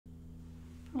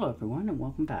Hello everyone and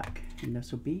welcome back, and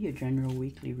this will be your general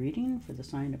weekly reading for the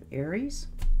sign of Aries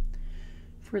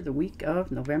for the week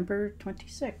of November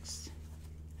 26th,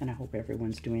 and I hope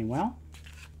everyone's doing well.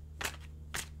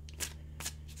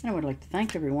 And I would like to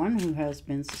thank everyone who has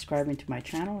been subscribing to my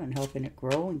channel and helping it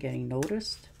grow and getting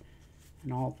noticed,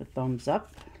 and all the thumbs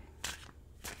up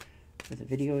for the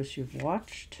videos you've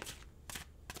watched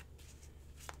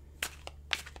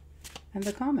and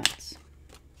the comments.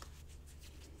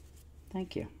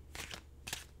 Thank you.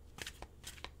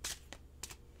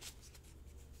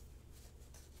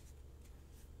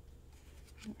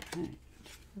 All right.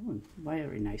 Ooh,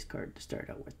 very nice card to start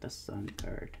out with, the Sun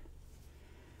card.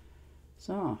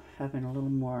 So, having a little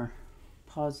more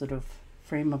positive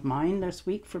frame of mind this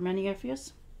week for many of you.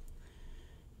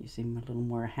 You seem a little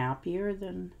more happier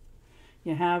than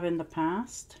you have in the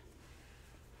past.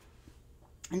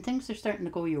 And things are starting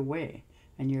to go your way,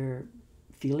 and you're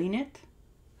feeling it.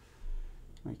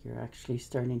 Like you're actually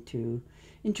starting to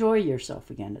enjoy yourself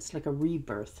again. It's like a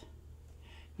rebirth.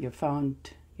 You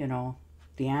found, you know,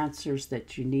 the answers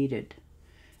that you needed,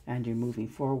 and you're moving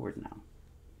forward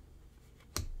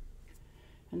now.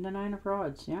 And the Nine of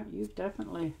Rods, yeah, you've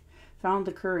definitely found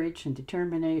the courage and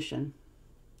determination.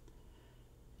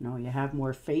 You know, you have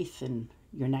more faith in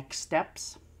your next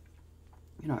steps.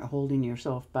 You're not holding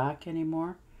yourself back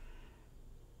anymore.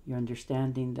 You're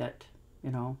understanding that,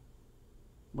 you know,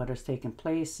 what has taken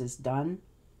place is done,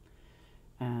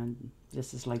 and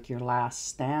this is like your last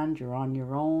stand. You're on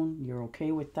your own, you're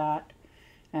okay with that,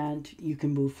 and you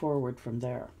can move forward from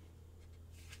there.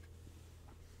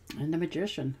 And the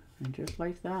Magician, and just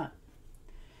like that,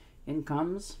 in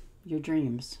comes your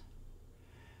dreams.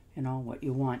 You know, what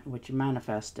you want, what you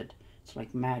manifested. It's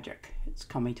like magic. It's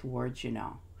coming towards you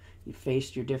now. You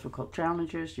faced your difficult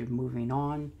challenges, you're moving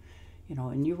on, you know,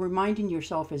 and you're reminding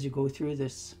yourself as you go through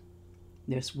this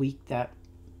week that,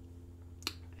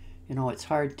 you know, it's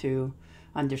hard to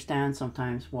understand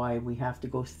sometimes why we have to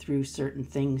go through certain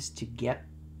things to get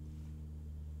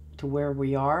to where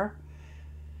we are,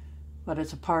 but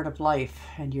it's a part of life,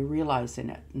 and you're realizing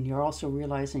it, and you're also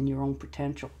realizing your own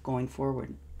potential going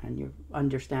forward, and you're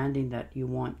understanding that you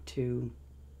want to,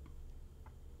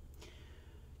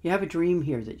 you have a dream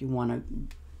here that you want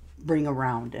to bring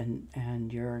around,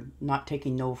 and you're not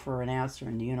taking no for an answer,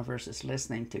 and the universe is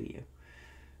listening to you,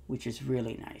 which is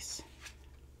really nice.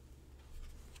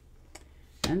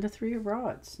 And the Three of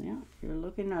Rods, yeah, you're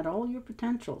looking at all your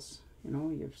potentials. You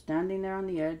know, you're standing there on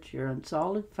the edge, you're on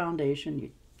solid foundation,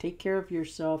 you take care of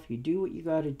yourself, you do what you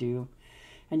got to do,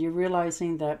 and you're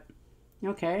realizing that,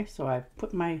 okay, so I've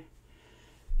put my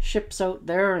ships out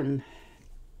there and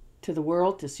to the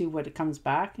world to see what it comes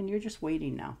back, and you're just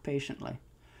waiting now patiently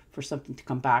for something to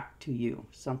come back to you,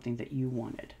 something that you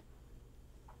wanted.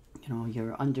 You know,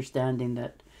 you're understanding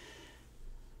that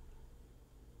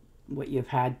what you've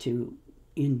had to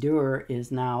endure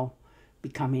is now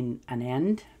becoming an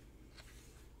end.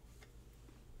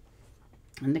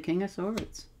 And the King of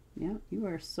Swords. Yeah, you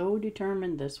are so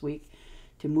determined this week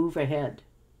to move ahead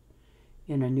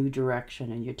in a new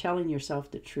direction, and you're telling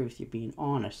yourself the truth. You're being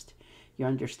honest. You're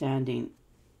understanding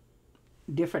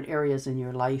different areas in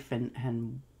your life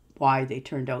and why they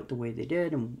turned out the way they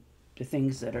did, and the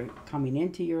things that are coming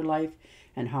into your life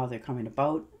and how they're coming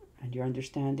about. And you're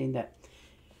understanding that,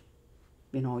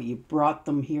 you know, you brought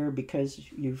them here because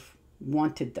you've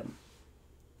wanted them.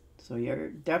 So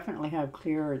you definitely have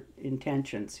clear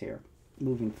intentions here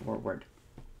moving forward.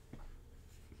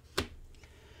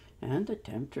 And the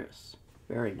Temptress,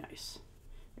 very nice.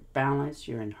 You're balanced,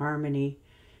 you're in harmony,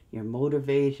 you're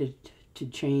motivated to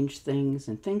change things,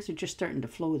 and things are just starting to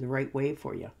flow the right way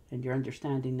for you, and you're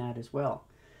understanding that as well.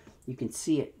 You can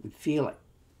see it and feel it,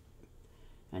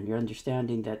 and you're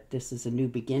understanding that this is a new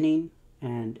beginning,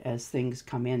 and as things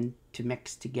come in to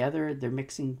mix together, they're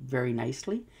mixing very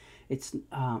nicely. It's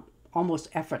almost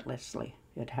effortlessly.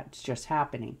 It's just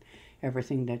happening.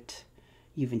 Everything that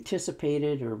you've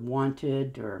anticipated or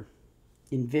wanted or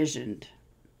envisioned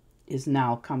is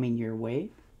now coming your way,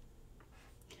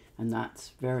 and that's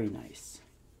very nice.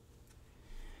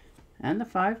 And the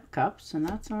Five of Cups, and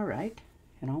that's all right.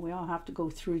 You know, we all have to go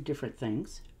through different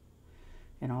things.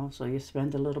 You know, so you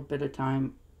spend a little bit of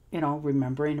time, you know,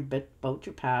 remembering a bit about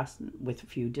your past with a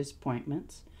few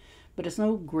disappointments, but it's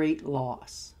no great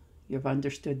loss. You've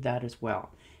understood that as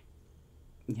well.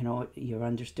 You know, you've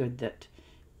understood that,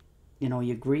 you know,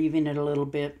 you're grieving it a little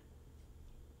bit,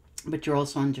 but you're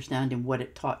also understanding what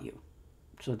it taught you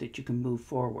so that you can move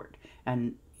forward.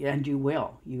 And you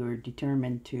will. You're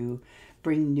determined to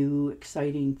bring new,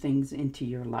 exciting things into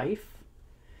your life,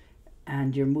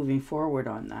 and you're moving forward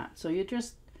on that. So you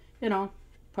just, you know,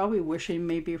 Probably wishing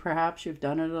maybe perhaps you've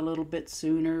done it a little bit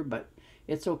sooner, but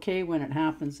it's okay when it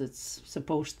happens. It's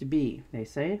supposed to be, they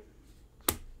say.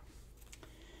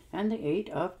 And the 8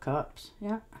 of Cups.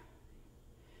 Yeah.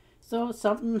 So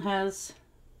something has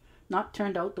not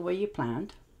turned out the way you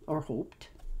planned or hoped.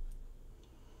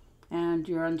 And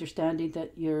you're understanding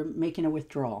that you're making a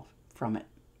withdrawal from it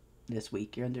this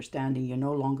week. You're understanding you're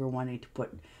no longer wanting to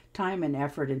put time and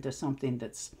effort into something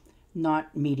that's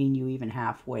not meeting you even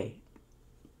halfway.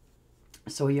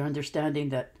 So you're understanding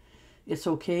that it's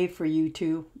okay for you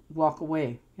to walk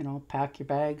away, you know, pack your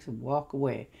bags and walk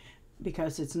away,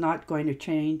 because it's not going to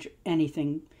change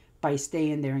anything by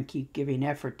staying there and keep giving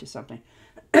effort to something.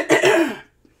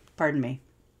 Pardon me.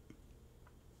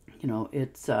 You know,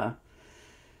 it's,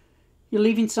 you're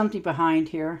leaving something behind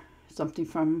here, something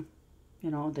from,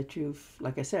 you know, that you've,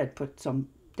 like I said, put some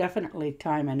definitely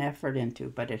time and effort into,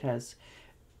 but it has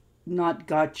not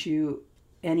got you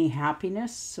any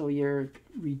happiness, so you're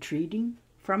retreating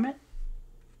from it.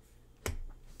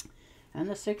 And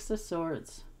the 6 of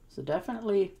Swords. So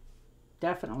definitely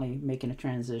making a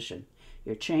transition.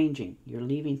 You're changing. You're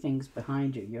leaving things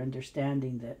behind you. You're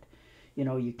understanding that, you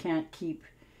know, you can't keep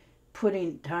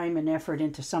putting time and effort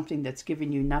into something that's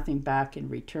giving you nothing back in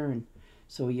return.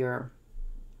 So you're,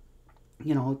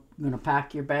 you know, going to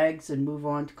pack your bags and move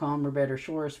on to calmer, better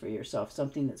shores for yourself.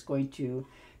 Something that's going to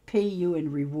pay you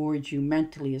and reward you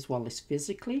mentally as well as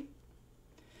physically.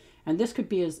 And this could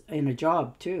be in a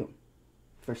job too,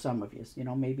 for some of you. You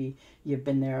know, maybe you've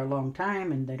been there a long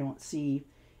time and they don't see,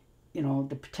 you know,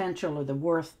 the potential or the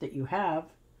worth that you have,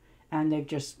 and they've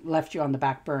just left you on the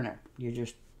back burner. You're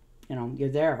just, you know, you're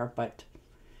there, but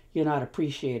you're not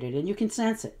appreciated, and you can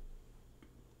sense it.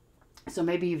 So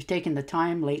maybe you've taken the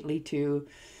time lately to,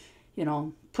 you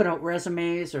know, put out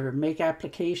resumes or make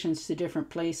applications to different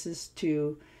places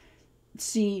to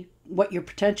see what your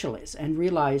potential is, and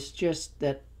realize just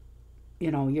that, you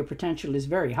know, your potential is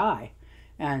very high,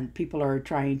 and people are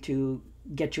trying to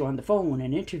get you on the phone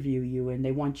and interview you, and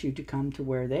they want you to come to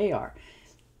where they are.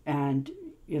 And,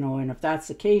 you know, and if that's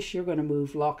the case, you're going to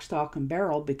move lock, stock, and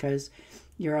barrel, because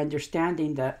you're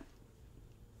understanding that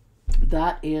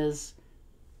that is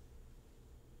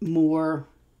more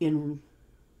in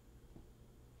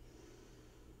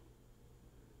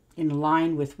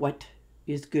line with what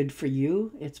is good for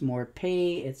you. It's more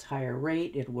pay, it's higher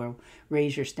rate, it will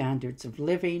raise your standards of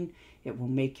living, it will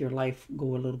make your life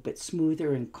go a little bit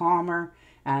smoother and calmer,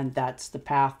 and that's the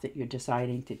path that you're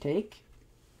deciding to take.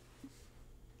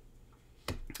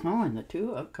 Oh, and the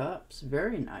 2 of Cups,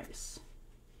 very nice.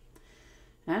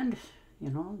 And,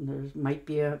 you know, there might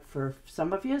be, for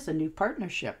some of you, a new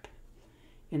partnership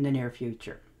in the near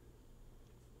future.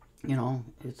 You know,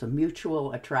 it's a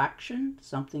mutual attraction,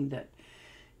 something that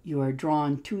you are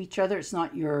drawn to each other. It's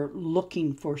not you're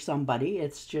looking for somebody.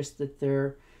 It's just that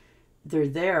they're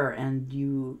there, and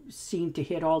you seem to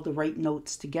hit all the right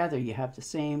notes together. You have the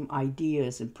same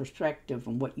ideas and perspective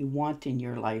and what you want in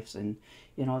your lives. And,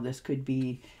 you know, this could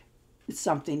be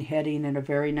something heading in a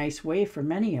very nice way for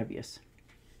many of you.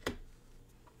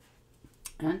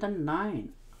 And the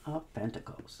 9 of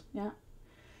Pentacles. Yeah.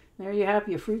 There you have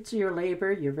your fruits of your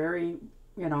labor. You're very,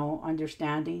 you know,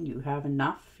 understanding. You have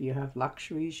enough. You have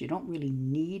luxuries. You don't really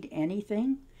need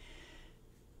anything.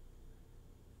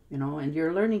 You know, and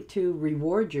you're learning to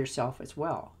reward yourself as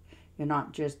well. You're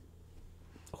not just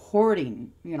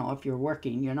hoarding, you know, if you're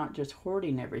working, you're not just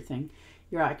hoarding everything.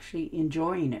 You're actually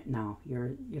enjoying it now.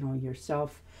 You're, you know,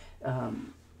 yourself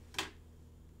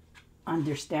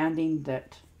understanding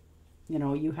that, you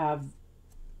know, you have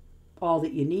all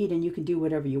that you need and you can do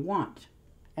whatever you want.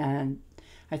 And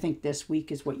I think this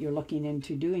week is what you're looking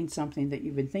into doing, something that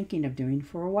you've been thinking of doing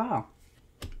for a while.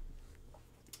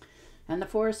 And the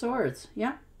 4 of Swords.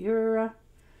 Yeah, you're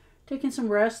taking some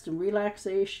rest and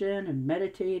relaxation and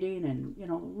meditating and, you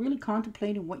know, really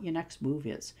contemplating what your next move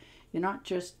is. You're not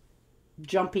just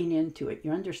jumping into it.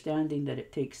 You're understanding that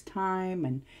it takes time,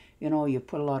 and, you know, you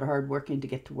put a lot of hard work in to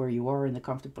get to where you are in the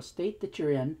comfortable state that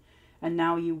you're in. And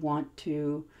now you want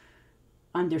to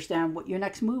understand what your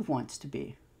next move wants to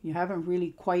be. You haven't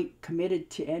really quite committed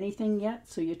to anything yet,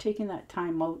 so you're taking that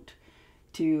time out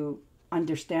to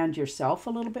understand yourself a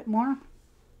little bit more.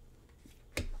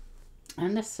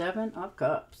 And the 7 of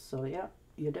Cups. So yeah,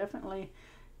 you definitely,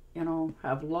 you know,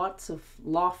 have lots of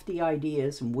lofty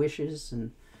ideas and wishes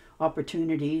and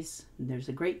opportunities. And there's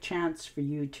a great chance for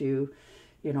you to,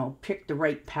 you know, pick the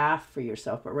right path for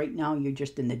yourself. But right now you're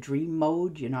just in the dream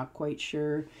mode. You're not quite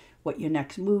sure what your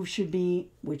next move should be,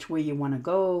 which way you want to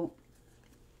go.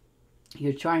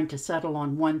 You're trying to settle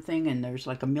on one thing and there's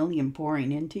like a million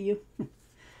pouring into you,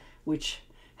 which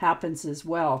happens as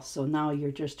well. So now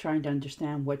you're just trying to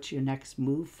understand what's your next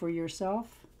move for yourself.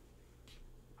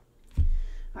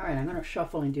 All right, I'm going to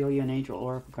shuffle and deal you an angel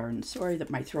oracle card. And sorry that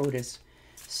my throat is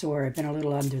sore. I've been a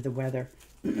little under the weather.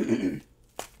 All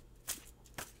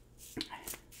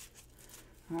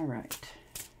right.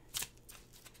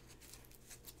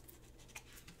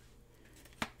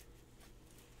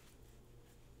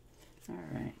 All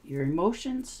right. Your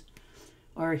emotions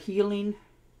are healing,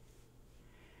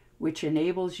 which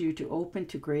enables you to open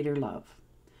to greater love.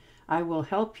 I will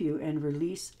help you and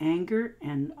release anger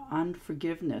and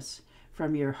unforgiveness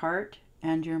from your heart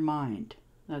and your mind.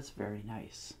 That's very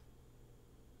nice.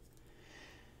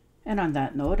 And on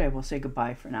that note, I will say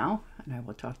goodbye for now, and I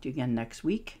will talk to you again next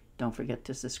week. Don't forget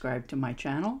to subscribe to my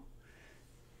channel,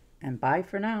 and bye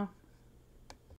for now.